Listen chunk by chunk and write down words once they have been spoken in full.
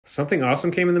Something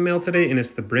awesome came in the mail today, and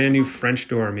it's the brand new French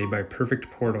door made by Purrfect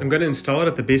Portal. I'm going to install it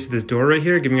at the base of this door right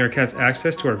here, giving our cats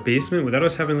access to our basement without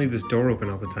us having to leave this door open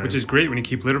all the time. Which is great when you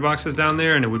keep litter boxes down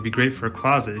there, and it would be great for a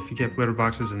closet if you kept litter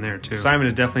boxes in there too. Simon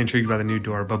is definitely intrigued by the new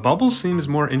door, but Bubbles seems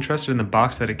more interested in the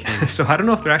box that it came. So I don't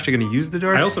know if they're actually going to use the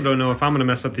door. I also don't know if I'm going to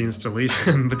mess up the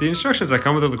installation. But the instructions that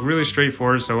come with it look really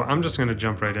straightforward, so I'm just going to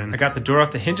jump right in. I got the door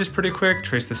off the hinges pretty quick,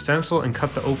 traced the stencil, and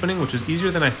cut the opening, which was easier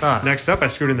than I thought. Next up, I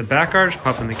screwed in the back arch,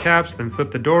 popped in the caps, then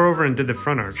flipped the door over and did the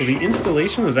front arch. So the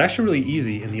installation was actually really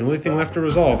easy, and the only thing left to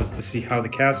resolve is to see how the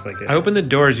cats like it. I opened the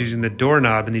doors using the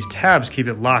doorknob, and these tabs keep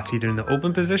it locked either in the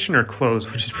open position or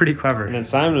closed, which is pretty clever. And then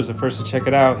Simon was the first to check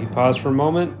it out. He paused for a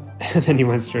moment, and then he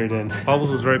went straight in.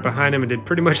 Bubbles was right behind him and did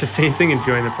pretty much the same thing,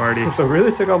 enjoying the party. So it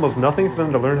really took almost nothing for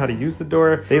them to learn how to use the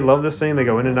door. They love this thing. They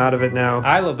go in and out of it now.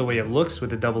 I love the way it looks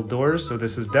with the double doors, so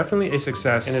this was definitely a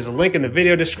success. And there's a link in the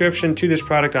video description to this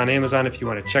product on Amazon if you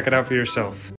want to check it out for yourself.